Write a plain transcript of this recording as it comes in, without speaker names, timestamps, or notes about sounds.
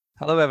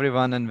Hello,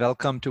 everyone, and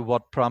welcome to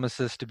what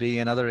promises to be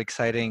another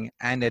exciting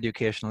and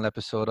educational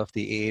episode of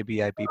the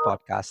AABIP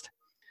podcast.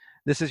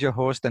 This is your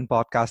host and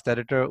podcast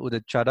editor,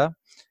 Udit Chadha.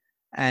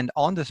 And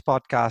on this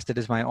podcast, it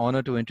is my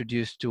honor to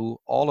introduce to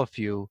all of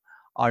you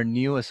our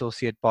new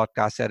associate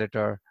podcast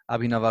editor,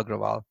 Abhinav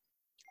Agrawal.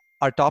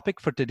 Our topic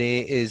for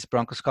today is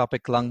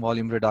bronchoscopic lung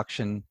volume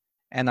reduction,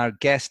 and our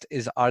guest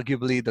is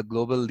arguably the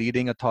global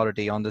leading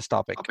authority on this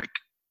topic.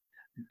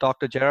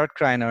 Dr. Gerard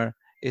Kreiner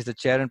is the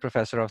chair and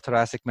professor of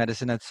thoracic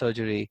medicine and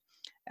surgery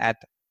at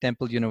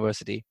Temple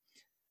University.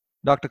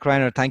 Dr.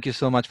 Kreiner, thank you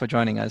so much for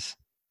joining us.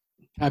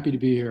 Happy to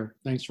be here.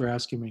 Thanks for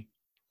asking me.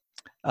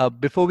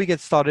 Before we get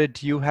started,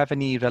 do you have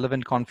any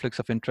relevant conflicts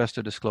of interest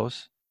to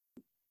disclose?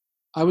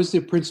 I was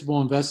the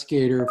principal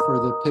investigator for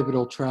the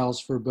pivotal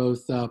trials for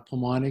both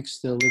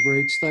Pulmonx, the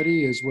Liberate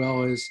study, as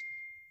well as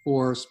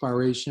for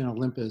Spiration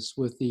Olympus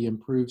with the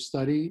Improve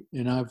study.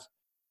 And I've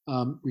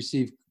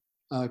received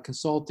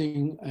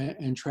consulting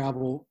and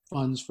travel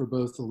funds for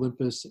both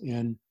Olympus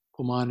and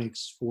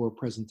Pulmonx for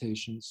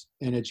presentations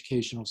and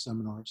educational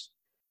seminars.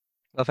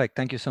 Perfect.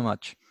 Thank you so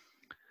much.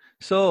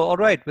 So, all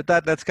right, with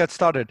that, let's get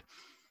started.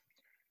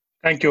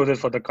 Thank you, Udit,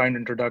 for the kind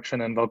introduction,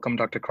 and welcome,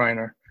 Dr.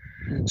 Kreiner.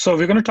 So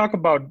we're going to talk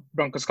about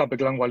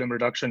bronchoscopic lung volume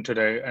reduction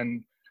today,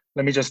 and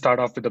let me just start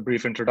off with a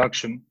brief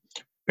introduction.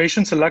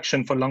 Patient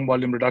selection for lung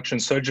volume reduction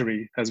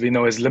surgery, as we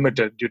know, is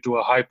limited due to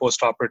a high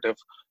postoperative,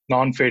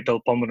 non-fatal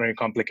pulmonary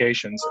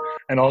complications,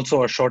 and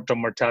also a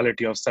short-term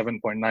mortality of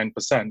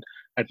 7.9%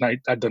 at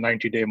the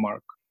 90-day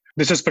mark.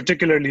 This is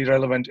particularly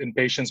relevant in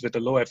patients with a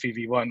low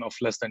FEV1 of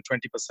less than 20%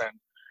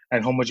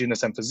 and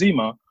homogeneous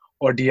emphysema,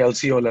 or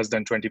DLCO less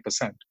than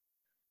 20%.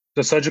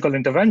 The surgical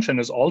intervention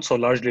is also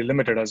largely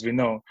limited, as we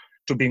know,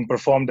 to being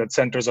performed at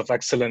centers of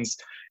excellence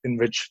in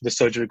which the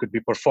surgery could be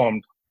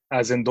performed,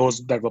 as in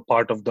those that were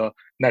part of the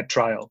NET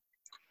trial.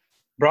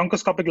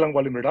 Bronchoscopic lung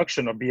volume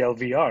reduction, or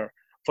BLVR,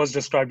 first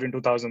described in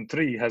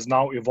 2003, has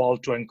now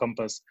evolved to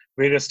encompass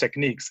various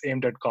techniques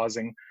aimed at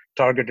causing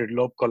targeted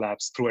lobe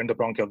collapse through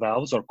endobronchial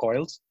valves or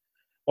coils,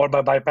 or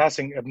by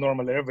bypassing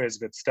abnormal airways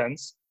with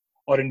stents,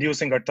 or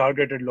inducing a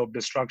targeted lobe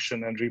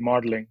destruction and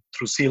remodeling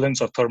through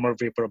sealants or thermal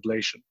vapor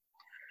ablation.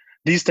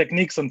 These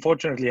techniques,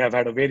 unfortunately, have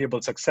had a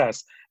variable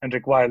success and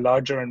require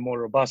larger and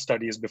more robust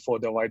studies before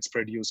their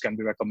widespread use can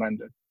be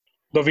recommended.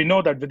 Though we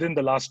know that within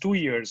the last 2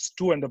 years,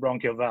 2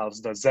 endobronchial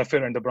valves, the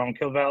Zephyr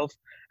endobronchial valve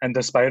and the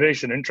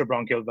Spiration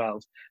intrabronchial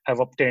valve, have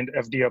obtained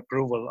FDA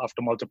approval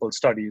after multiple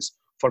studies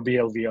for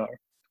BLVR.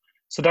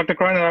 So Dr.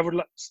 Kreiner, I would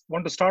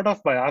want to start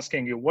off by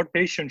asking you, what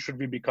patients should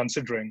we be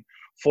considering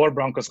for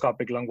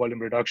bronchoscopic lung volume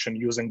reduction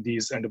using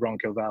these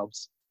endobronchial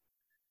valves?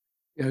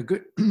 Yeah,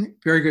 good,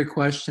 very good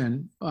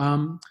question.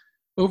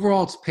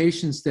 Overall, it's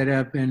patients that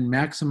have been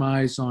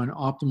maximized on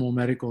optimal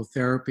medical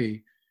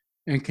therapy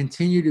and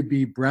continue to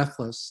be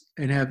breathless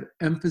and have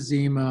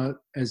emphysema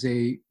as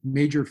a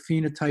major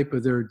phenotype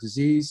of their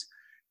disease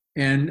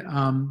and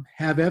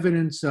have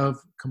evidence of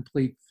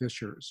complete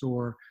fissures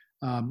or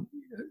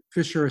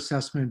fissure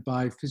assessment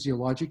by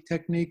physiologic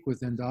technique with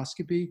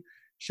endoscopy,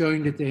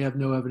 showing that they have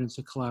no evidence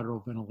of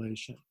collateral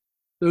ventilation.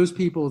 Those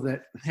people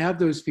that have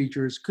those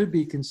features could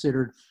be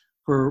considered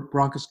for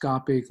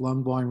bronchoscopic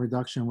lung volume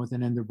reduction with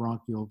an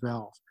endobronchial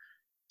valve.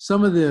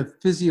 Some of the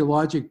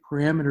physiologic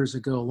parameters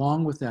that go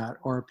along with that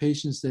are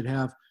patients that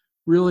have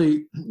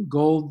really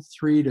gold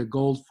 3 to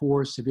gold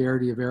 4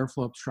 severity of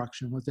airflow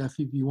obstruction with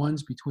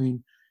FEV1s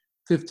between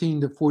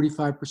 15 to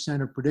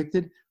 45% of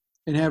predicted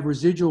and have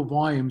residual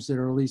volumes that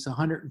are at least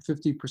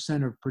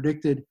 150% of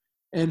predicted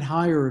and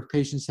higher if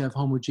patients have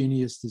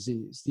homogeneous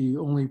disease. The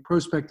only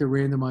prospective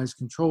randomized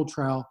controlled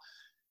trial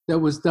that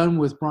was done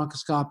with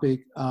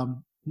bronchoscopic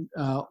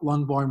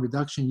lung volume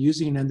reduction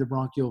using an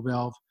endobronchial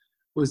valve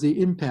was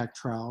the IMPACT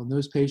trial. And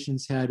those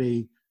patients had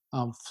a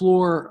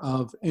floor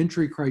of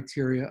entry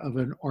criteria of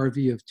an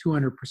RV of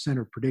 200%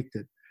 of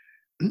predicted.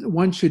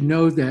 One should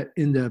know that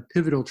in the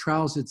pivotal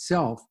trials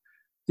itself,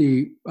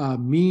 the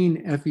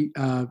mean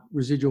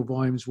residual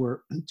volumes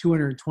were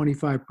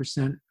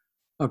 225%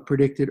 of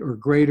predicted or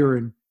greater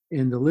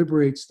in the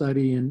Liberate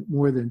study and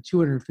more than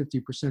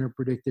 250% of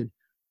predicted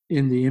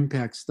in the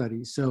IMPACT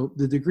study. So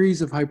the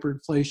degrees of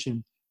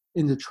hyperinflation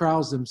in the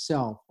trials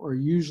themselves are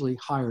usually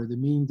higher, the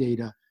mean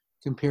data,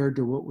 compared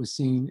to what was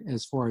seen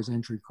as far as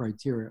entry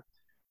criteria.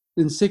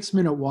 Then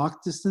 6-minute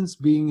walk distance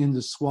being in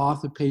the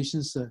swath of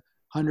patients,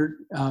 100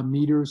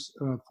 meters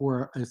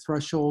for a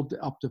threshold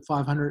up to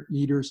 500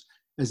 meters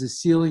as a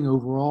ceiling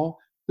overall.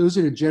 Those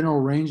are the general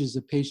ranges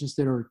of patients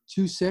that are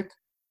too sick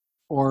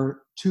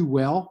or too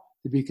well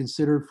to be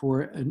considered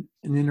for an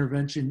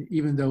intervention,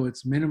 even though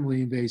it's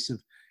minimally invasive,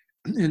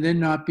 and then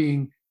not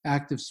being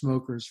active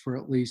smokers for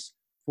at least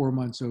 4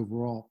 months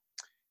overall.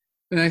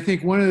 And I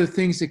think one of the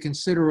things to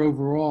consider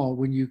overall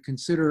when you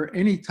consider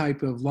any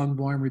type of lung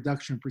volume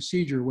reduction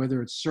procedure,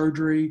 whether it's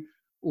surgery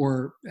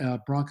or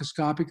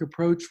bronchoscopic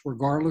approach,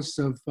 regardless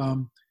of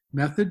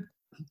method,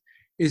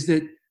 is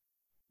that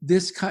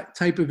this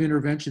type of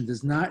intervention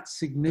does not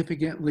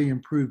significantly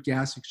improve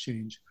gas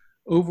exchange.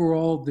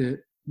 Overall, the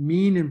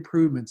mean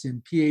improvements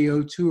in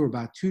PaO2 are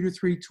about 2 to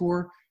 3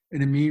 torr,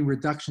 and a mean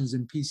reductions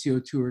in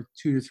PCO2 or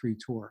 2 to 3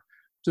 torr.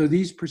 So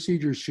these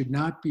procedures should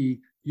not be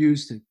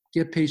used to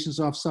get patients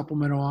off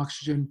supplemental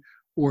oxygen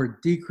or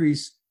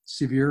decrease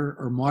severe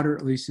or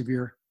moderately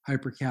severe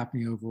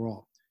hypercapnia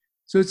overall.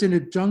 So it's an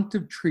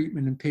adjunctive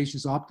treatment in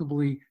patients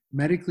optimally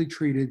medically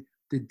treated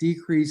to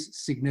decrease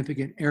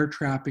significant air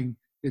trapping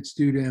that's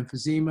due to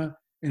emphysema.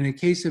 And in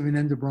case of an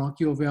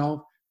endobronchial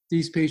valve,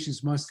 these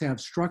patients must have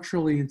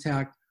structurally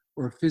intact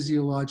or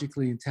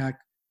physiologically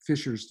intact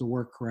fissures to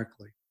work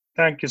correctly.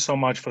 Thank you so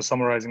much for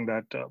summarizing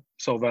that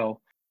so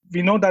well.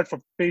 We know that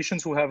for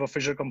patients who have a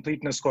fissure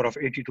completeness score of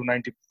 80 to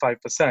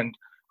 95%,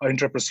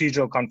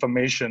 intraprocedural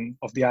confirmation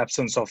of the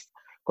absence of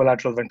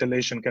collateral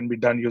ventilation can be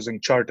done using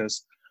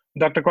Chartis.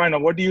 Dr. Kreiner,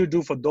 what do you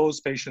do for those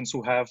patients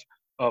who have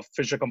a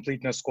fissure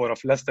completeness score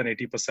of less than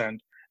 80%?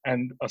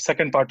 And a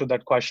second part to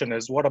that question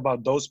is, what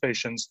about those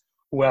patients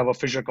who have a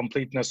fissure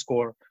completeness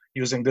score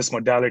using this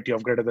modality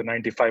of greater than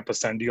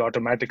 95%? Do you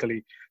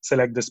automatically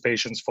select these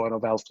patients for a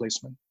valve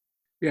placement?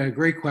 Yeah,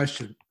 great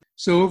question.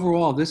 So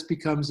overall, this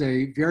becomes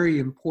a very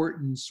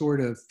important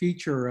sort of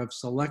feature of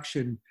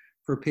selection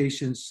for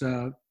patients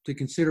to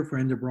consider for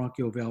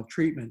endobronchial valve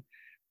treatment.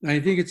 And I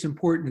think it's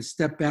important to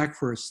step back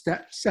for a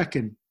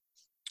second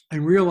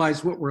and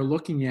realize what we're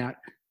looking at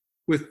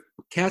with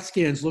CAT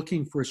scans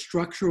looking for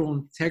structural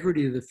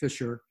integrity of the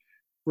fissure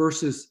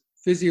versus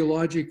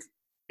physiologic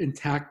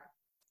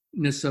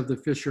intactness of the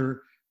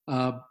fissure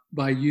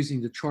by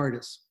using the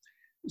Chartis.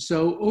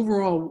 So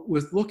overall,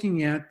 with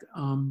looking at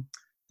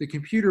the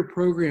computer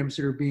programs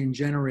that are being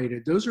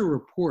generated, those are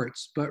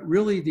reports, but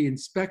really the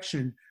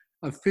inspection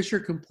of fissure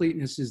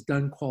completeness is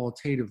done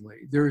qualitatively.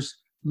 There's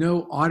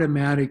no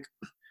automatic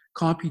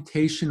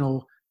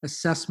computational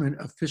assessment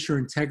of fissure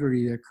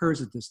integrity that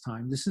occurs at this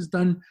time. This is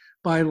done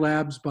by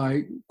labs,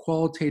 by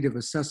qualitative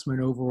assessment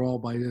overall,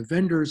 by the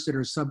vendors that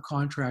are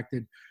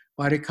subcontracted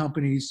by the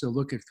companies to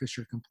look at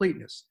fissure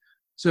completeness.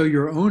 So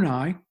your own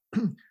eye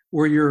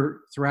or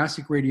your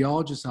thoracic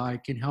radiologist's eye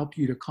can help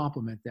you to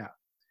complement that.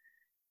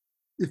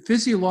 The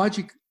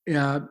physiologic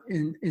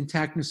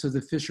intactness of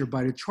the fissure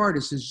by the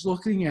Chartis is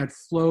looking at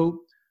flow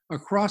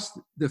across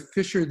the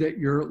fissure that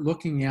you're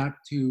looking at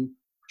to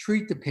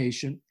treat the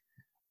patient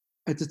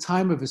at the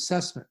time of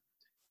assessment.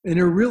 And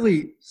they're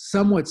really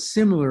somewhat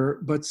similar,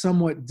 but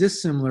somewhat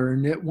dissimilar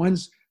in that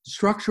one's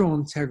structural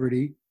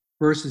integrity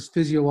versus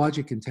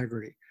physiologic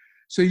integrity.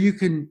 So you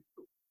can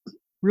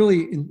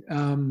really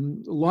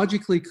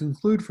logically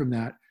conclude from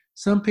that,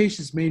 some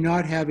patients may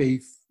not have a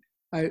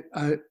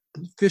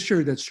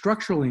fissure that's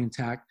structurally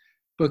intact,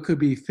 but could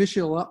be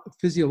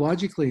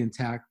physiologically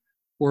intact,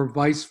 or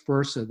vice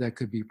versa, that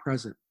could be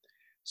present.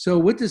 So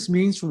what this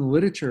means from the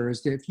literature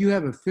is that if you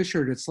have a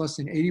fissure that's less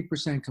than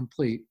 80%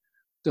 complete,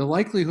 the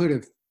likelihood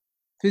of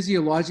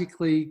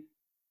physiologically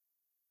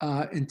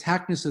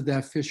intactness of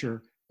that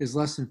fissure is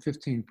less than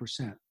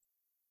 15%.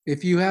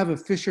 If you have a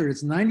fissure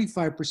that's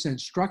 95%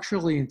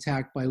 structurally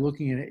intact by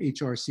looking at an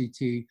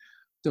HRCT,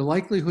 the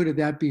likelihood of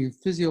that being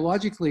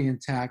physiologically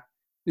intact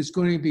is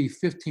going to be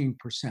 15%.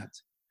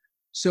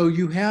 So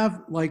you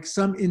have like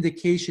some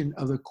indication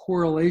of the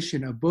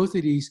correlation of both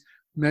of these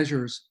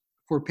measures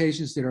for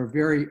patients that are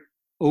very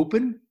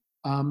open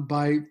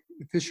by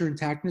fissure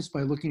intactness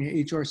by looking at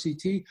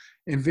HRCT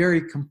and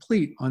very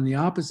complete on the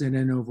opposite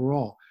end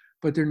overall,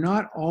 but they're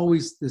not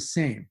always the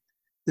same.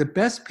 The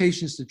best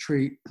patients to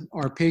treat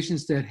are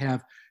patients that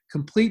have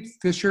complete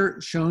fissure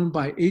shown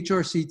by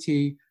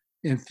HRCT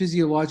and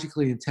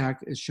physiologically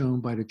intact as shown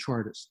by the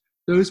Chartis.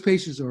 Those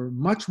patients are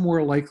much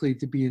more likely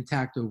to be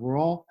intact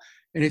overall.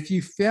 And if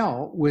you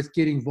fail with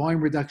getting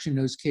volume reduction in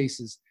those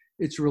cases,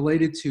 it's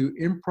related to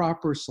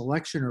improper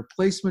selection or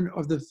placement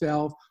of the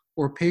valve,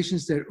 or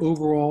patients that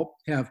overall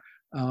have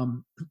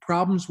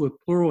problems with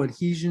pleural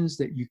adhesions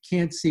that you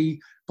can't see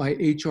by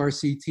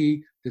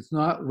HRCT that's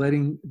not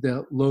letting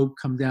the lobe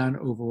come down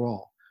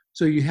overall.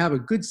 So you have a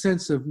good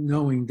sense of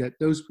knowing that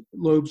those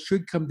lobes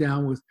should come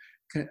down with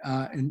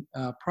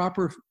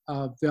proper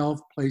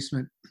valve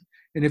placement,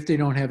 and if they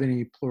don't have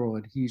any pleural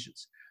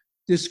adhesions.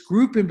 This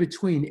group in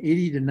between,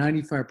 80 to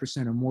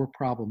 95%, are more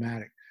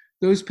problematic.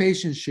 Those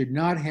patients should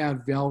not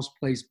have valves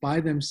placed by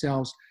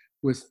themselves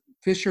with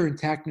fissure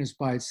intactness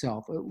by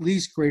itself, at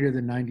least greater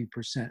than 90%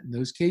 in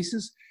those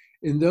cases.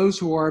 In those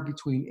who are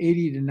between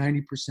 80 to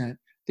 90%,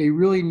 they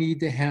really need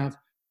to have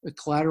a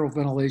collateral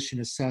ventilation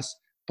assessed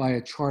by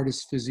a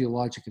Chartis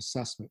physiologic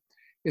assessment.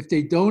 If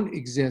they don't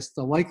exist,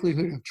 the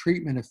likelihood of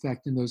treatment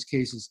effect in those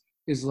cases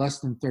is less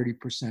than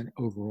 30%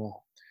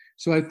 overall.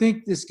 So I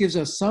think this gives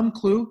us some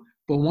clue,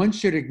 but one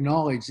should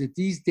acknowledge that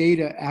these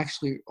data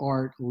actually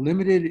are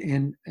limited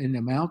in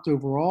amount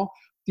overall.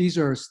 These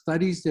are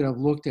studies that have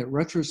looked at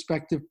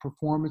retrospective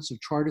performance of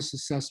Chartis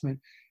assessment,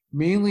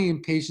 mainly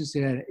in patients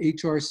that had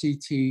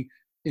HRCT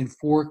in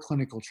 4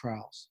 clinical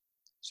trials.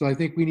 So I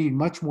think we need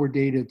much more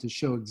data to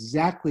show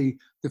exactly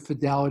the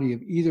fidelity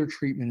of either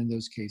treatment in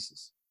those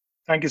cases.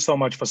 Thank you so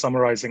much for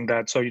summarizing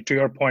that. So to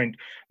your point,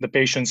 the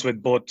patients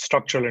with both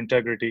structural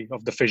integrity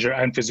of the fissure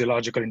and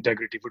physiological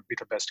integrity would be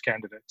the best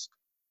candidates.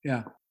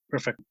 Yeah.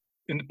 Perfect.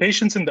 in the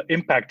patients in the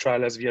IMPACT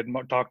trial, as we had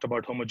talked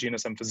about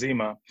homogeneous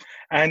emphysema,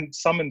 and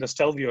some in the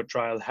Stelvio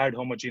trial had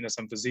homogeneous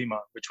emphysema,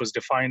 which was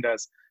defined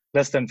as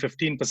less than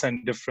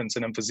 15% difference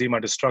in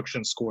emphysema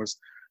destruction scores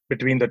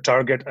between the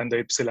target and the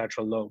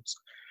ipsilateral lobes.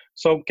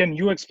 So can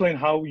you explain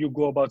how you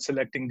go about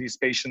selecting these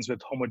patients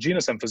with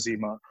homogeneous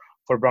emphysema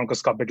for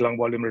bronchoscopic lung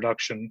volume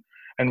reduction?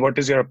 And what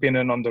is your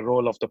opinion on the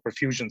role of the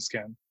perfusion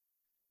scan?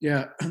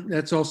 Yeah,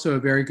 that's also a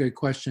very good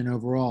question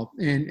overall.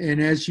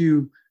 And as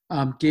you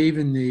gave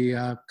in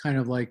the kind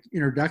of like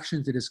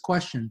introduction to this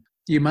question,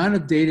 the amount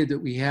of data that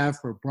we have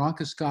for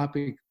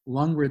bronchoscopic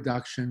lung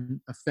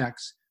reduction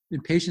effects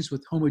in patients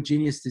with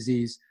homogeneous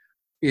disease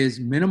is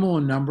minimal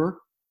in number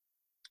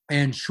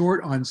and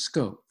short on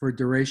scope for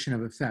duration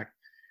of effect.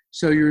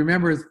 So you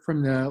remember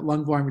from the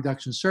lung volume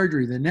reduction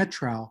surgery, the NET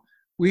trial,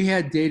 we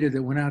had data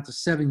that went out to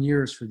 7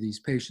 years for these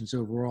patients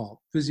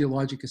overall,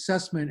 physiologic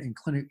assessment and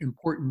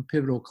important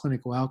pivotal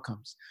clinical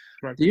outcomes.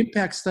 Right. The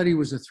IMPACT study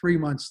was a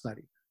 3-month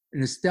study.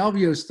 And the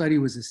Stelvio study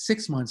was a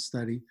 6-month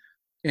study.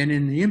 And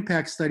in the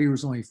IMPACT study, it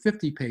was only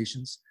 50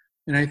 patients.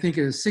 And I think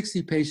of the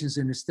 60 patients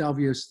in the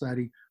Stelvio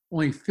study,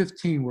 only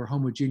 15 were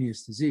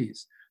homogeneous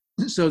disease.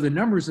 So the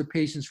numbers of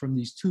patients from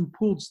these two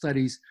pooled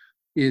studies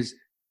is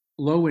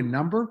low in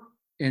number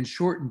and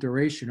short in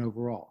duration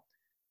overall.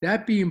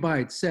 That being by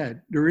it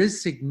said, there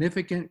is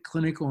significant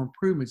clinical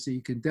improvements that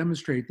you can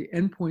demonstrate the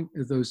endpoint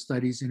of those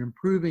studies in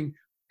improving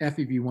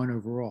FEV1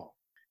 overall.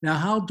 Now,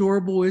 how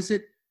durable is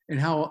it, and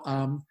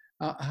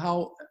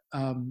how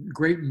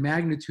great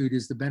magnitude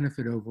is the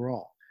benefit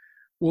overall?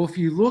 Well, if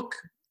you look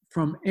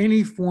from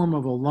any form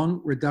of a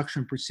lung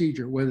reduction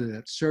procedure, whether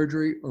that's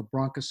surgery or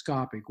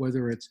bronchoscopic,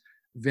 whether it's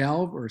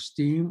valve or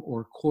steam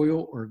or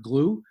coil or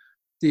glue,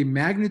 the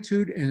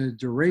magnitude and the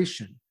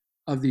duration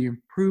of the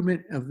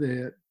improvement of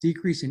the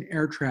decrease in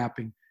air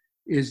trapping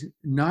is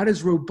not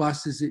as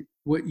robust as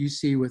what you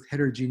see with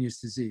heterogeneous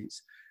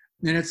disease.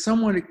 And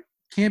it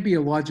can't be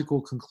a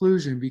logical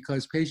conclusion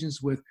because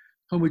patients with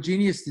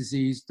homogeneous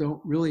disease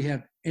don't really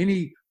have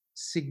any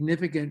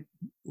significant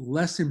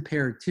less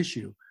impaired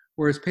tissue,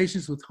 whereas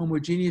patients with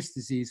homogeneous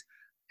disease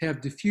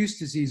have diffuse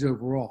disease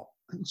overall.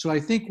 So I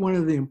think one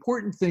of the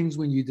important things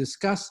when you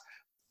discuss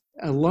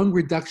a lung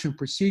reduction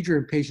procedure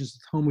in patients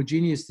with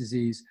homogeneous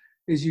disease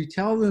is you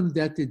tell them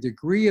that the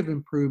degree of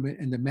improvement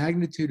and the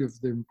magnitude of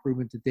the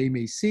improvement that they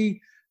may see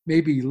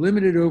may be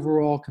limited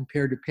overall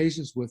compared to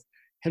patients with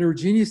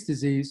heterogeneous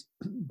disease,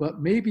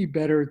 but may be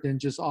better than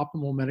just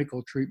optimal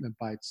medical treatment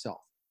by itself.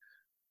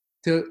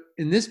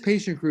 In this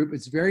patient group,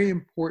 it's very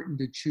important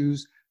to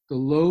choose the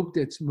lobe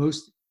that's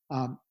most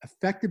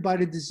affected by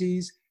the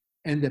disease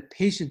and the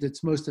patient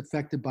that's most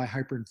affected by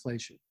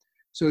hyperinflation.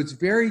 So it's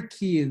very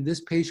key in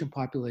this patient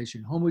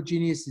population,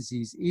 homogeneous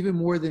disease, even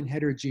more than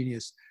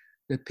heterogeneous,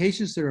 the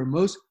patients that are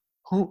most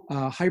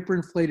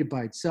hyperinflated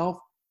by itself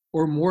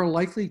or more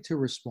likely to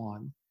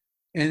respond,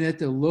 and that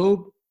the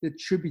lobe that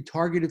should be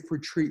targeted for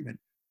treatment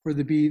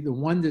be the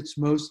one that's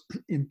most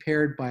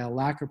impaired by a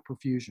lack of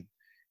perfusion.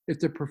 If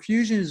the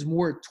perfusion is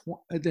more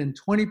than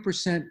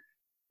 20%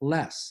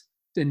 less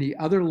than the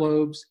other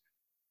lobes,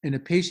 and the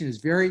patient is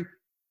very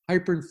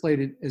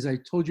hyperinflated, as I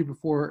told you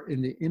before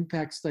in the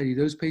IMPACT study,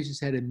 those patients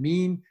had a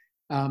mean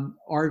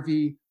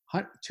RV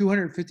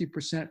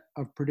 250%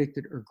 of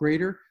predicted or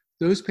greater.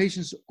 Those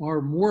patients are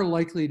more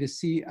likely to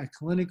see a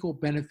clinical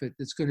benefit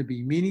that's going to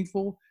be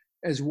meaningful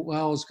as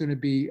well as going to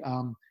be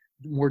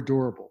more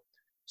durable.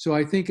 So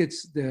I think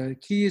the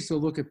key is to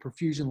look at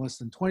perfusion less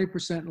than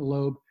 20% in the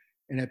lobe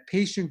and a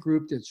patient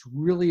group that's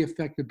really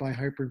affected by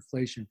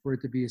hyperinflation for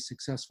it to be a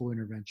successful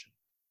intervention.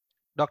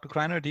 Dr.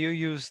 Kreiner, do you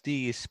use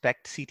the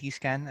SPECT CT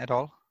scan at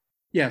all?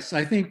 Yes,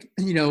 I think,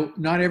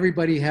 not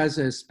everybody has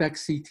a SPECT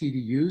CT to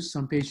use.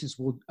 Some patients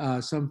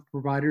some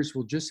providers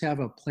will just have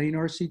a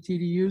planar CT to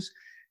use,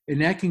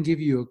 and that can give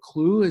you a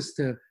clue as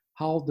to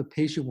how the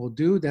patient will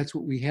do. That's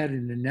what we had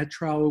in the NET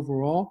trial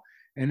overall,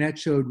 and that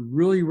showed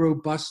really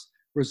robust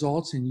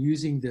results in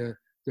using the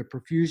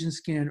perfusion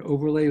scan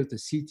overlay with the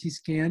CT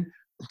scan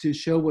to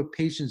show what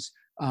patients'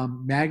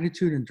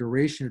 magnitude and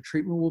duration of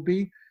treatment will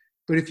be.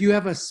 But if you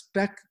have a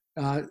SPECT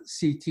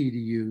CT to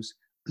use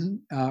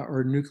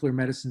or nuclear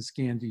medicine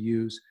scan to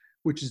use,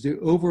 which is the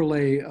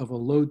overlay of a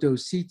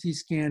low-dose CT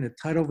scan, a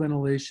tidal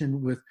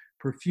ventilation with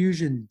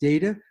perfusion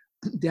data,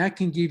 that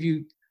can give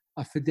you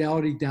a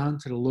fidelity down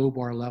to the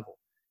lobar level.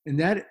 And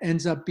that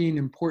ends up being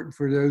important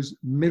for those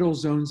middle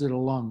zones of the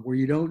lung where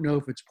you don't know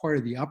if it's part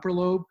of the upper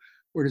lobe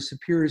or the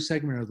superior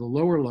segment of the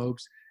lower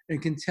lobes,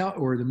 and can tell,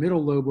 or the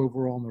middle lobe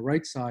overall on the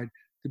right side,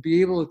 to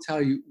be able to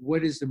tell you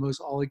what is the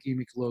most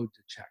oligemic load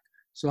to check.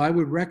 So I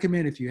would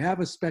recommend if you have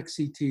a SPECT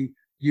CT,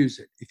 use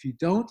it. If you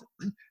don't,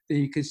 then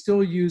you can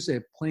still use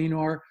a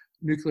planar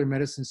nuclear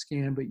medicine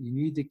scan, but you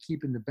need to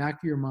keep in the back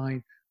of your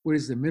mind what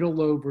is the middle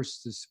lobe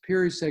versus the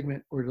superior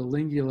segment, or the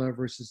lingula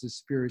versus the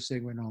superior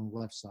segment on the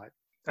left side.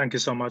 Thank you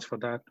so much for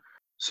that.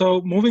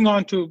 So moving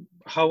on to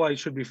how I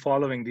should be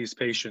following these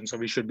patients, or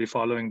we should be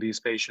following these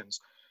patients.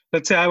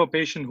 Let's say I have a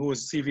patient who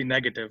is CV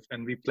negative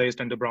and we placed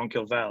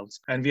endobronchial valves,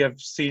 and we have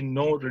seen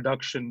no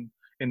reduction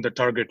in the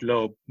target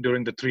lobe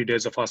during the 3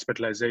 days of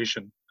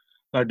hospitalization.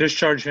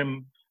 discharge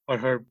him or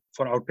her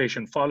for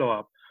outpatient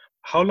follow-up,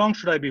 how long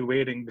should I be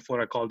waiting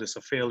before I call this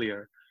a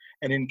failure?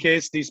 And in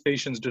case these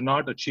patients do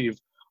not achieve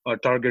a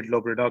target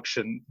lobe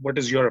reduction, what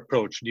is your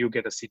approach? Do you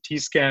get a CT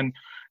scan?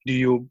 Do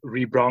you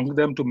rebronch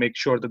them to make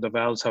sure that the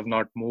valves have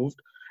not moved?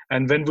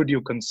 And when would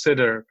you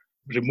consider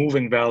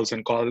removing valves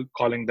and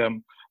calling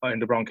them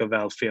endobronchial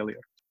valve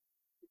failure?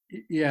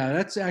 Yeah,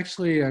 that's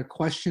actually a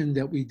question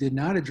that we did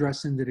not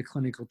address into the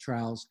clinical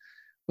trials,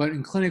 but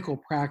in clinical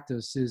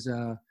practice is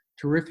a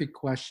terrific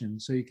question.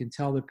 So you can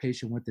tell the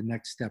patient what the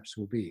next steps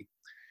will be.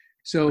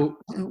 So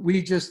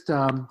we just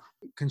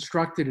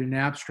constructed an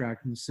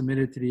abstract and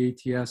submitted to the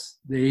ATS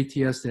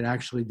that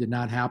actually did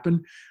not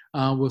happen,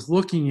 was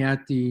looking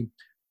at the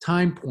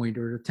time point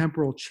or the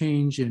temporal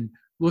change and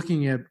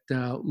looking at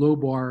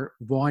lobar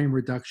volume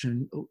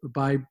reduction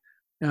by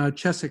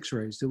chest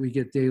x-rays that we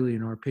get daily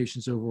in our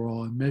patients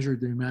overall and measured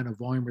the amount of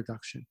volume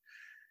reduction.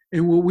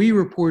 And what we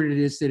reported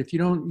is that if you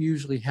don't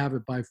usually have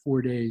it by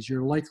 4 days,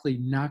 you're likely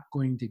not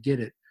going to get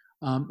it,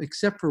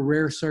 except for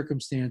rare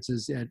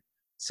circumstances at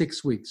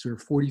 6 weeks or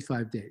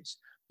 45 days.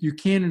 You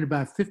can in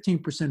about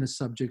 15% of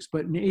subjects,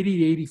 but in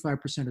 80 to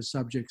 85% of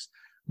subjects,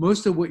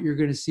 most of what you're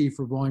going to see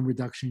for volume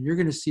reduction, you're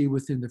going to see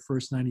within the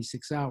first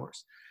 96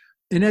 hours.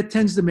 And that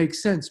tends to make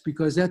sense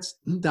because that's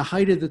the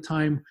height of the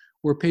time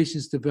where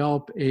patients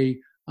develop a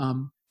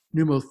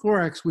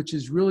pneumothorax, which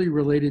is really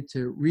related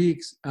to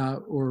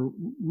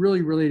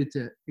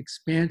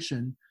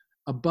expansion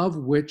above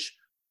which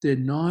the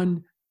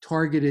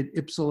non-targeted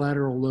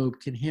ipsilateral lobe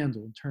can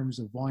handle in terms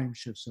of volume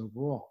shifts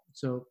overall.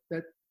 So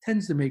that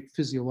tends to make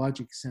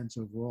physiologic sense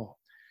overall.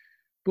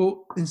 But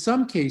in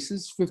some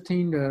cases,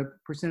 15%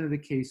 of the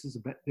cases,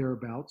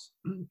 thereabouts,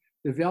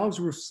 the valves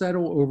will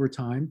settle over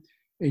time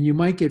and you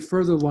might get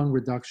further lung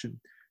reduction.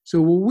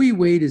 So what we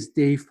wait is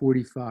day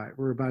 45,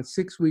 or about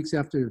 6 weeks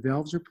after the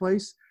valves are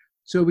placed,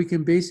 so we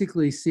can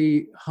basically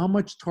see how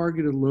much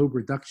targeted lobe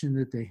reduction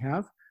that they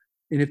have.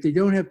 And if they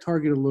don't have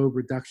targeted lobe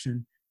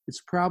reduction,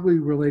 it's probably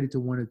related to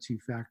one of two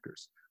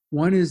factors.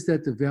 One is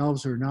that the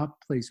valves are not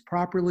placed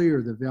properly,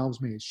 or the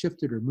valves may have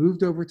shifted or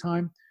moved over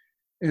time.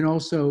 And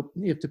also,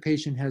 if the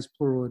patient has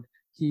pleural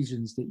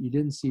adhesions that you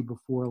didn't see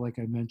before, like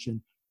I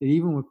mentioned, that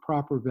even with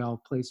proper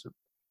valve placement.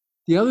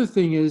 The other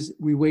thing is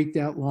we wait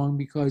that long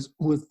because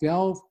with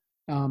valve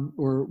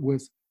or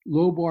with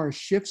lobar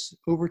shifts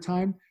over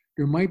time,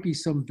 there might be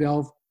some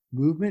valve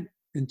movement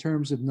in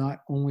terms of not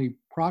only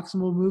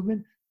proximal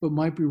movement, but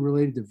might be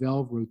related to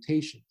valve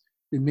rotation.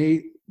 It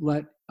may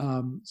let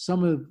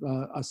some of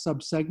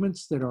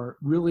subsegments that are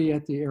really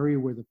at the area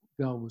where the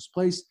valve was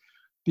placed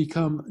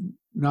become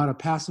not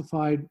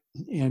opacified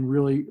and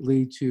really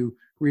lead to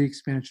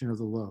re-expansion of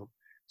the lobe.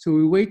 So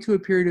we wait to a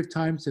period of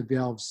time to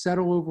valves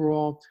settle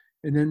overall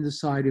and then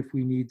decide if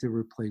we need to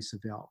replace a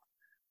valve.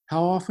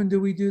 How often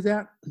do we do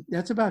that?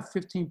 That's about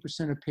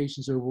 15% of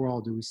patients overall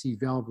do we see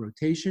valve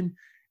rotation,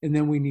 and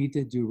then we need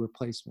to do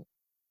replacement.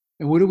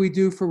 And what do we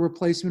do for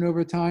replacement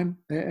over time?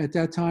 At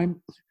that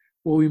time,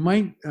 well, we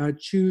might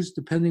choose,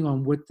 depending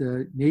on what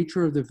the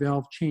nature of the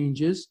valve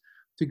change is,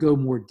 to go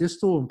more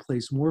distal and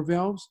place more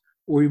valves,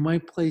 or we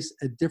might place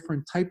a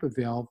different type of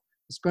valve,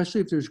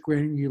 especially if there's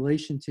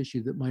granulation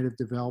tissue that might have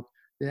developed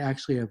that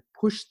actually have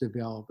pushed the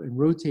valve and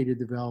rotated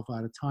the valve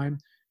out of time.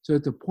 So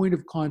at the point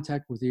of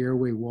contact with the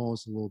airway wall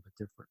is a little bit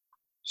different.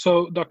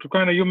 So, Dr.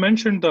 Kreiner, you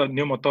mentioned the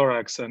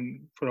pneumothorax, and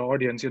for our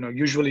audience,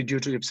 usually due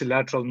to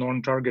ipsilateral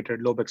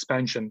non-targeted lobe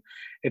expansion,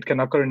 it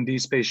can occur in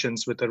these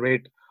patients with a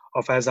rate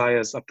of as high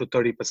as up to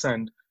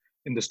 30%.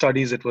 In the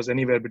studies, it was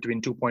anywhere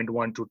between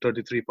 2.1 to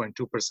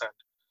 33.2%.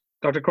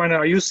 Dr. Kreiner,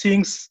 are you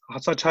seeing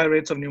such high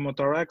rates of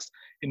pneumothorax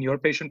in your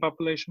patient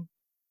population?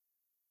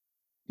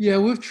 Yeah,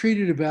 we've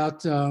treated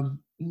about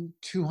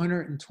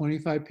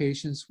 225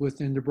 patients with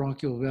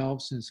endobronchial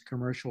valves since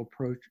commercial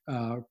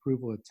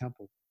approval at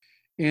Temple.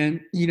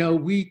 And,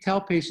 we tell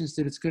patients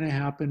that it's going to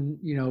happen.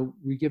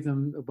 We give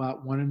them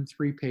about 1 in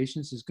 3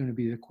 patients is going to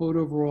be the quote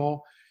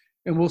overall.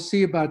 And we'll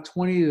see about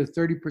 20 to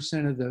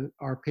 30% of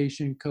our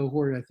patient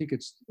cohort. I think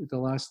it's the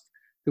last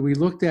that we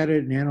looked at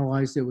it and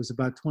analyzed it was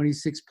about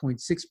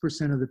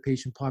 26.6% of the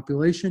patient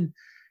population.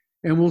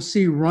 And we'll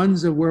see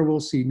runs of where we'll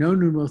see no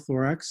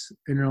pneumothorax.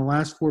 And in the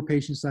last 4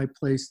 patients I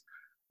placed,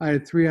 I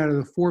had 3 out of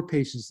the 4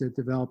 patients that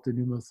developed a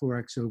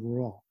pneumothorax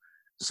overall.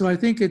 So I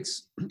think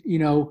it's,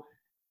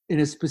 in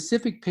a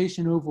specific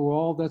patient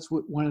overall, that's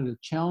what one of the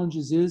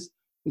challenges is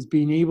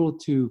being able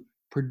to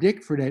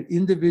predict for that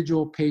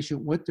individual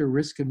patient what their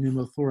risk of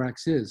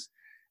pneumothorax is.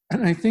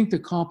 And I think the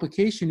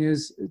complication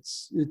is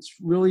it's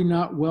really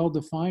not well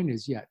defined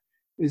as yet.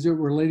 Is it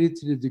related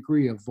to the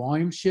degree of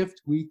volume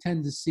shift? We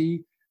tend to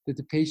see that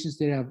the patients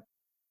that have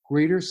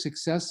greater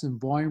success in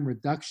volume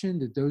reduction,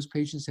 that those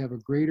patients have a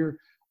greater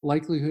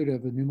likelihood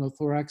of a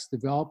pneumothorax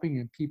developing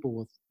in people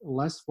with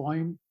less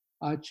volume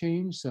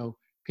change. So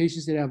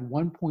patients that have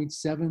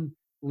 1.7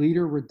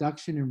 liter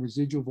reduction in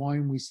residual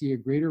volume, we see a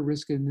greater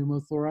risk of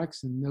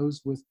pneumothorax than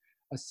those with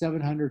a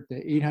 700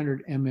 to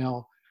 800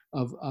 ml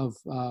of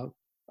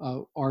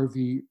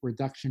RV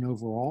reduction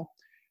overall.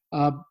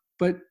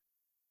 But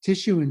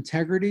tissue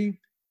integrity,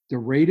 The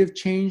rate of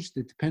change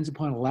that depends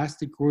upon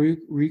elastic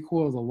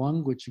recoil of the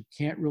lung, which you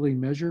can't really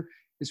measure,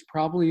 is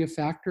probably a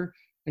factor,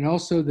 and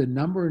also the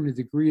number and the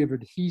degree of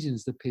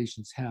adhesions the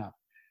patients have.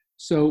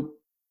 So,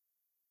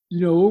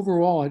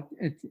 overall,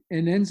 it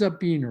ends up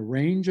being a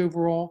range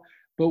overall,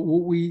 but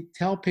what we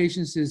tell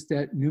patients is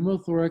that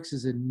pneumothorax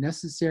is a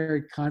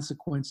necessary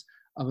consequence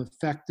of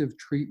effective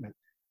treatment,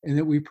 and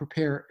that we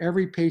prepare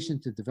every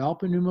patient to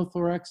develop a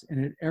pneumothorax,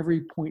 and at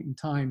every point in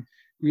time,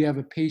 we have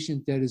a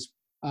patient that is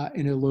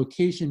in a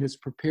location that's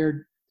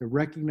prepared to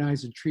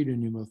recognize and treat a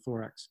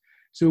pneumothorax.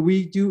 So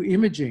we do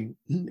imaging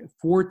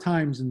 4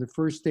 times in the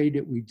first day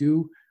that we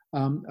do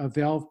a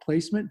valve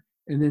placement,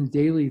 and then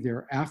daily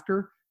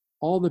thereafter.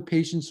 All the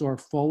patients are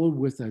followed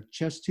with a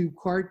chest tube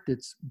cart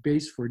that's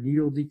based for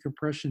needle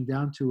decompression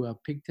down to a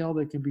pigtail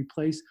that can be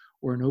placed,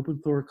 or an open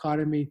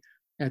thoracotomy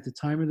at the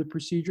time of the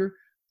procedure.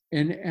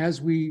 And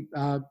as we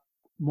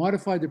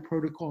modify the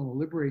protocol in the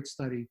LIBERATE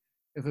study,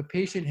 if a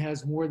patient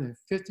has more than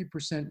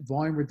 50%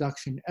 volume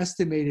reduction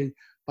estimated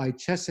by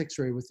chest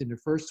x-ray within the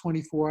first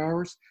 24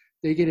 hours,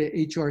 they get an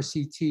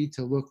HRCT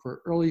to look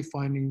for early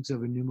findings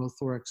of a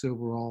pneumothorax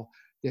overall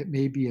that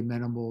may be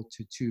amenable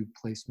to tube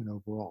placement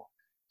overall.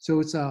 So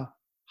it's a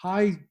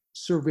high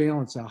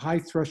surveillance, a high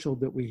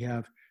threshold that we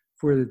have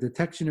for the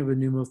detection of a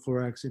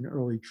pneumothorax and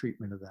early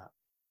treatment of that.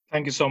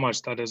 Thank you so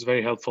much. That is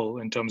very helpful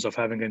in terms of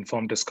having an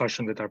informed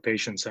discussion with our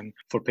patients and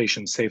for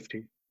patient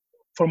safety.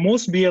 For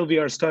most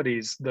BLVR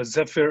studies, the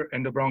Zephyr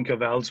endobronchial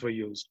valves were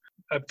used,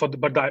 but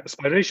the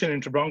aspiration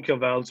intrbronchial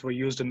valves were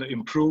used in the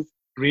IMPROVE,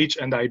 REACH,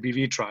 and the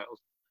IBV trials.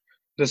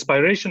 The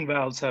aspiration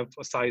valves have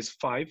a size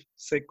 5,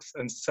 6,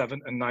 and 7,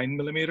 and 9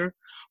 millimeter,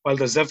 while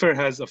the Zephyr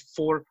has a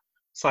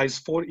size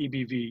 4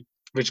 EBV,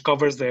 which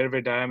covers the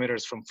airway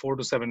diameters from 4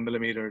 to 7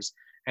 millimeters,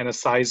 and a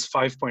size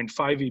 5.5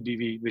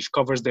 EBV, which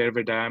covers the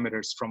airway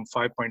diameters from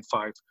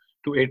 5.5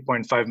 to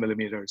 8.5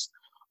 millimeters,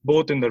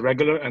 both in the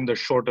regular and the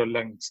shorter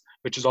lengths,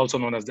 which is also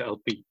known as the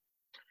LP.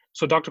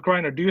 So Dr.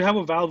 Kreiner, do you have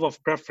a valve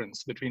of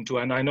preference between two?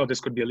 And I know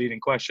this could be a leading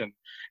question.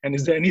 And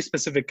is there any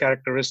specific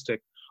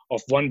characteristic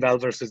of one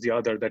valve versus the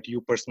other that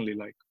you personally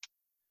like?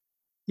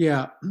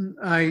 Yeah,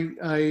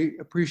 I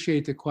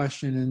appreciate the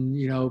question.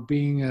 And,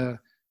 being a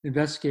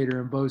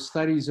investigator in both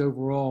studies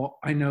overall,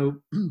 I know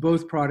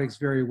both products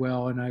very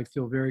well, and I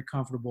feel very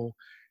comfortable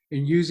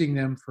in using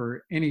them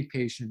for any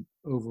patient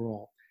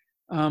overall.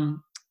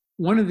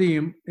 One of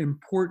the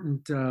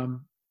important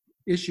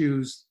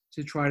issues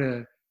to try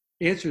to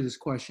answer this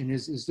question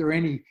is there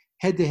any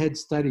head-to-head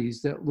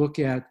studies that look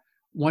at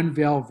one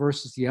valve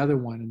versus the other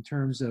one in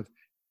terms of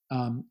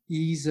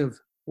ease of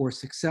or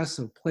success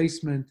of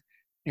placement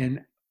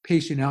and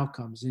patient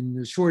outcomes? And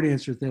the short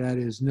answer to that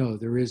is no,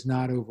 there is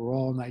not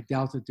overall, and I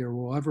doubt that there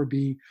will ever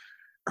be,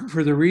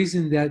 for the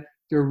reason that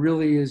there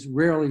really is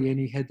rarely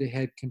any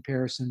head-to-head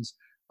comparisons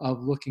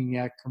of looking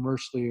at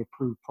commercially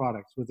approved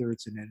products, whether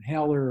it's an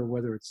inhaler or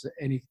whether it's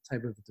any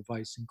type of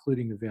device,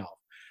 including a valve.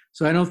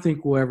 So I don't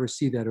think we'll ever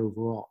see that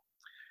overall.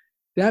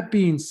 That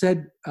being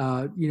said,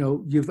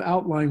 you've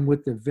outlined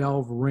what the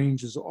valve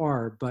ranges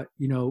are, but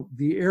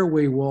the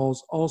airway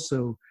walls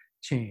also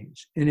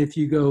change. And if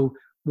you go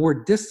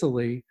more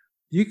distally,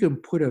 you can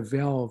put a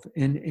valve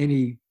in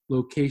any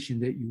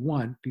location that you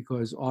want,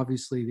 because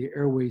obviously the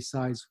airway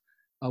size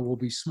will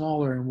be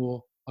smaller and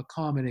will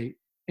accommodate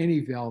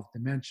any valve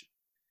dimension.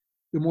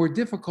 The more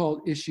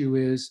difficult issue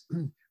is,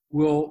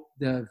 will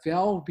the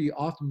valve be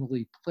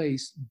optimally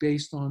placed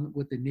based on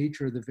what the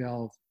nature of the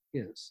valve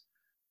is?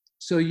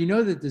 So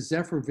that the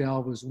Zephyr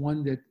valve is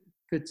one that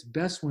fits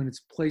best when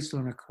it's placed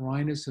on a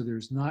carina, so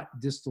there's not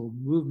distal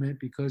movement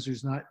because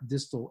there's not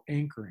distal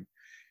anchoring.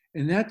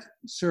 And that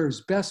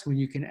serves best when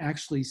you can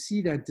actually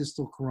see that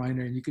distal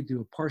carina and you could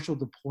do a partial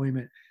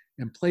deployment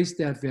and place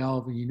that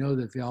valve, and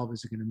the valve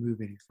isn't going to move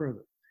any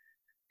further.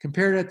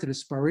 Compare that to the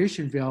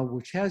spiration valve,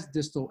 which has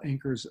distal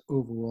anchors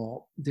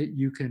overall, that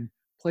you can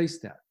place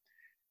that.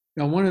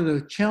 Now, one of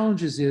the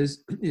challenges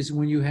is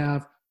when you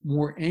have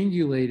more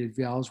angulated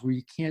valves where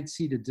you can't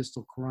see the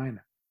distal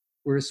carina.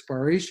 Where a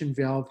spiration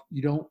valve,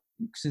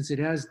 since it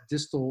has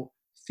distal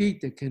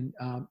feet that can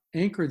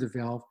anchor the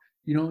valve,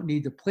 you don't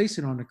need to place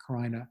it on the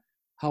carina.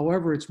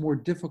 However, it's more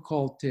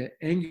difficult to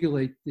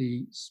angulate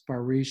the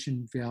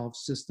spiration valve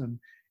system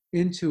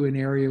into an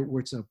area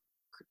where it's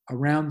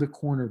around the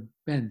corner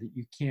bend that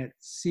you can't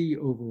see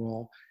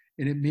overall,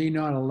 and it may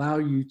not allow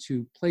you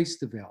to place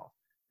the valve.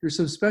 There's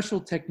some special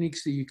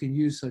techniques that you can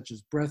use, such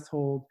as breath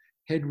hold,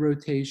 head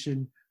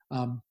rotation,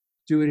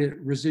 do it at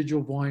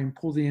residual volume,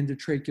 pull the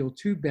endotracheal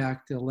tube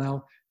back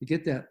to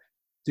get that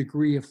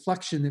degree of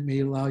flexion that may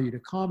allow you to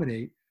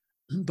accommodate.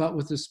 But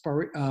with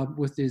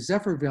the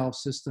Zephyr valve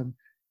system,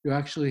 you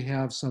actually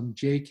have some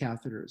J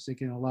catheters that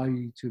can allow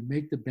you to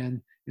make the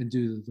bend and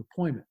do the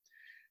deployment.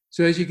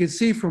 So as you can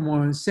see from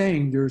what I'm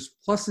saying, there's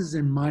pluses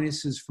and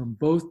minuses from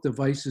both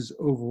devices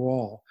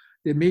overall.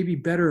 That may be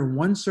better in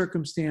one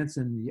circumstance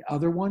than the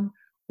other one,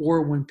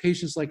 or when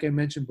patients, like I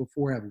mentioned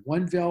before, have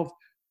one valve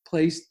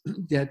placed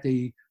that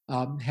they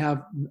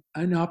have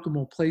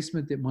unoptimal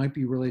placement that might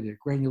be related to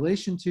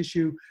granulation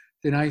tissue,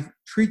 then I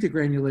treat the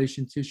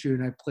granulation tissue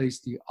and I place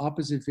the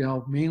opposite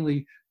valve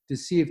mainly to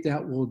see if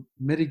that will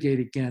mitigate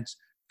against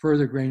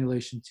further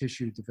granulation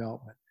tissue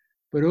development.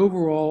 But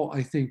overall,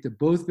 I think that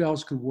both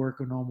valves could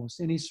work in almost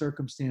any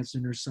circumstance,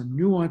 and there's some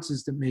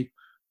nuances that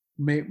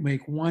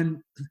make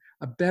one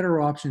a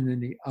better option than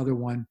the other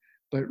one,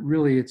 but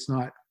really it's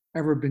not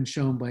ever been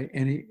shown by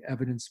any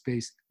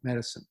evidence-based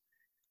medicine.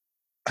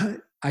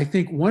 I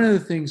think one of the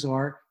things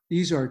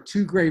these are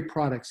two great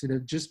products that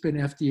have just been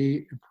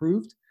FDA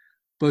approved.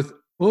 Both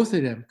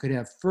of them could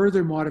have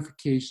further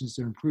modifications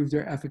to improve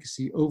their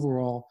efficacy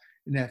overall,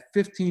 and that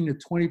 15 to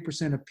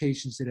 20% of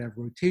patients that have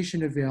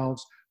rotation of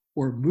valves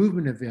or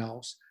movement of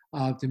valves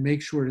to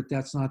make sure that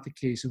that's not the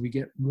case and we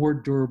get more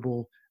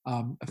durable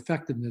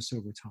effectiveness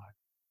over time.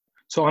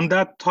 So on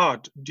that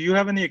thought, do you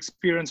have any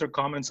experience or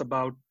comments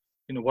about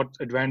what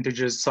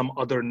advantages some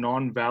other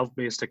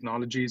non-valve-based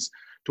technologies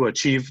to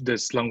achieve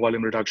this lung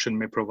volume reduction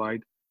may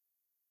provide?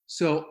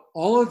 So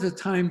all of the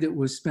time that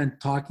was spent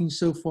talking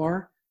so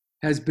far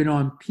has been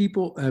on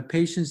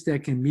patients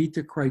that can meet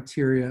the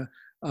criteria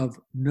of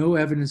no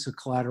evidence of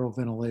collateral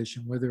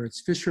ventilation, whether it's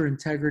fissure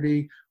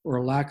integrity or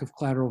a lack of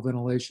collateral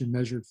ventilation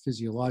measured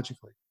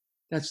physiologically.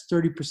 That's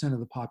 30% of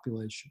the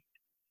population.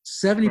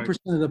 70%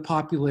 of the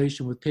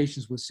population with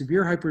patients with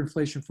severe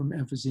hyperinflation from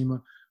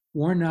emphysema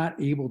we're not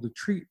able to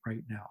treat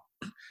right now.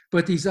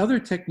 But these other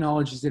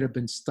technologies that have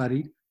been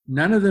studied,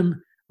 none of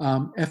them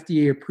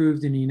FDA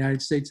approved in the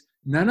United States,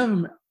 none of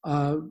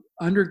them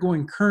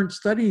undergoing current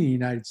study in the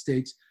United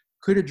States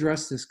could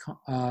address this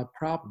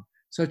problem,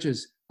 such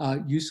as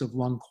use of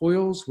lung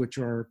coils, which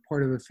are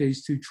part of a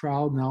phase 2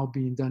 trial now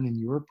being done in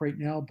Europe right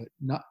now, but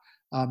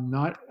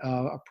not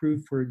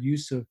approved for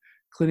use of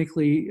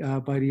clinically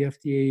by the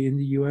FDA in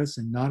the US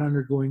and not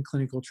undergoing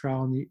clinical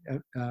trial in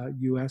the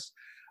US.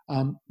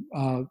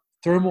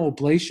 Thermal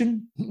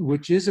ablation,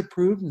 which is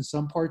approved in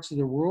some parts of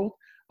the world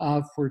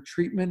for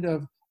treatment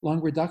of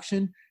lung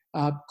reduction,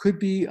 could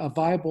be a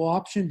viable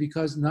option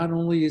because not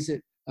only is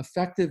it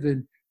effective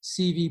in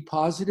CV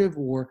positive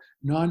or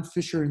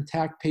non-fissure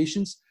intact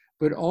patients,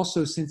 but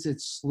also since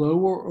it's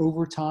slower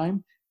over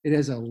time, it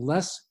has a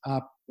less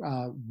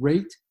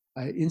rate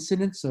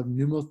incidence of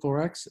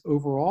pneumothorax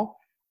overall.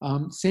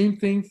 Same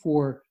thing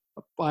for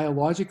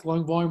biologic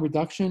lung volume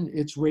reduction.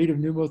 Its rate of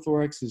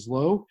pneumothorax is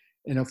low,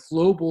 and a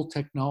flowable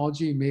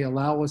technology may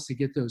allow us to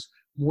get those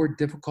more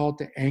difficult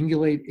to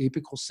angulate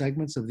apical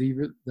segments of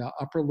either the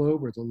upper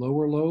lobe or the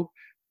lower lobe.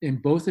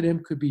 And both of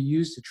them could be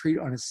used to treat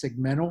on a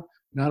segmental,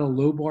 not a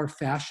lobar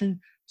fashion.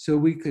 So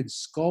we could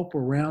sculpt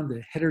around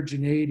the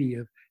heterogeneity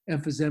of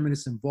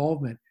emphysematous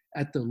involvement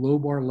at the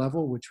lobar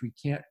level, which we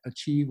can't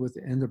achieve with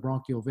the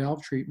endobronchial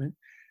valve treatment.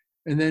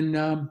 And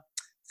then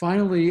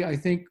finally, I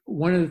think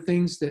one of the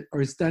things that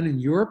is done in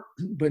Europe,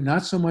 but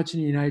not so much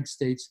in the United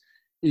States,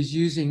 is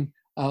using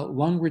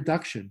lung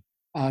reduction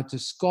to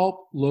sculpt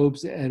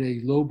lobes at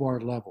a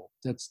lobar level.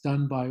 That's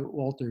done by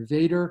Walter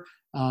Vader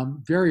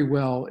very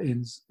well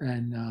in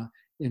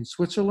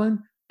Switzerland,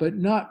 but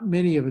not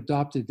many have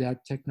adopted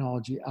that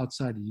technology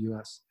outside the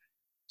US.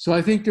 So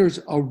I think there's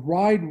a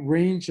wide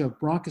range of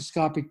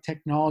bronchoscopic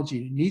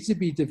technology that needs to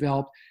be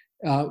developed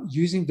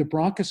using the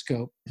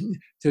bronchoscope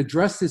to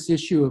address this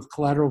issue of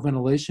collateral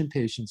ventilation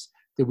patients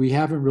that we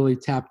haven't really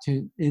tapped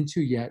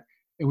into yet.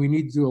 And we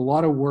need to do a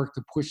lot of work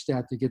to push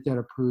that to get that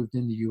approved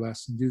in the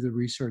US and do the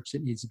research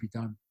that needs to be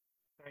done.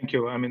 Thank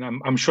you. I mean,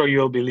 I'm sure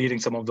you'll be leading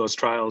some of those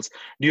trials.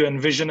 Do you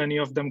envision any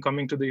of them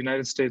coming to the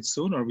United States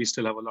soon, or we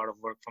still have a lot of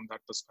work from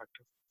that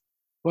perspective?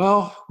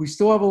 Well, we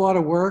still have a lot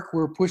of work.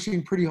 We're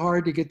pushing pretty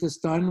hard to get this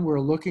done. We're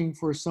looking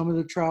for some of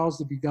the trials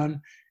to be done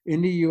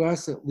in the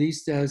US, at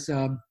least as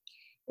an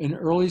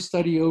early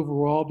study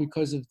overall,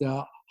 because of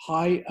the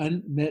high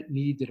unmet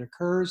need that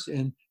occurs.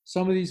 And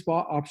some of these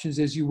options,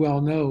 as you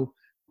well know,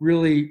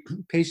 really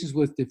patients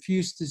with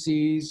diffuse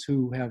disease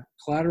who have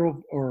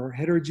collateral or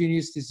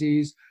heterogeneous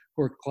disease,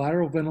 who are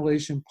collateral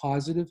ventilation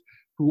positive,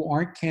 who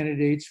aren't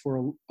candidates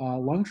for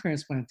lung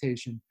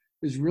transplantation,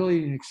 is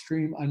really an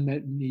extreme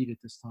unmet need at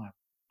this time.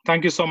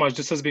 Thank you so much.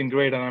 This has been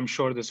great, and I'm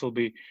sure this will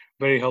be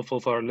very helpful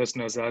for our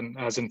listeners and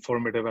as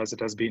informative as it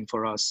has been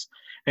for us.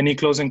 Any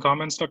closing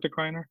comments, Dr.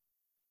 Kreiner?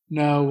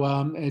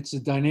 No, it's a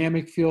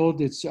dynamic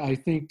field. I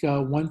think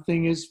one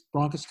thing is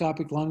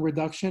bronchoscopic lung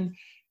reduction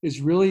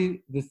is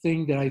really the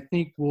thing that I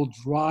think will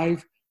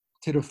drive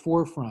to the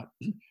forefront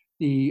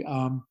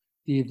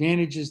the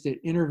advantages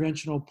that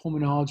interventional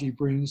pulmonology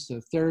brings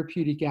to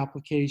therapeutic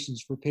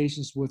applications for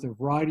patients with a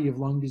variety of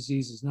lung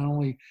diseases, not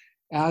only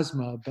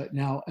asthma, but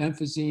now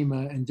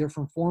emphysema and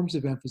different forms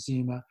of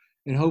emphysema,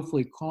 and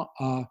hopefully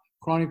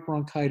chronic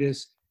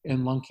bronchitis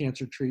and lung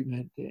cancer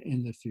treatment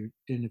in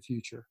the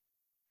future.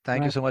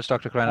 Thank you so much,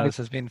 Dr. Kreiner. This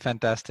has been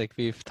fantastic.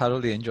 We've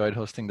thoroughly enjoyed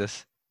hosting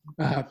this.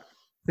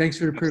 Thanks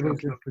for the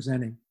privilege of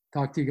presenting.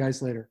 Talk to you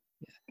guys later.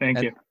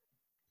 Thank you.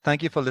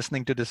 Thank you for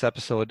listening to this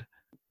episode.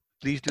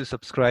 Please do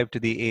subscribe to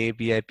the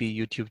AABIP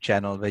YouTube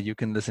channel where you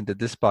can listen to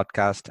this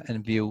podcast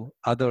and view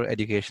other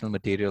educational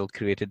material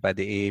created by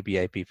the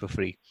AABIP for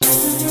free.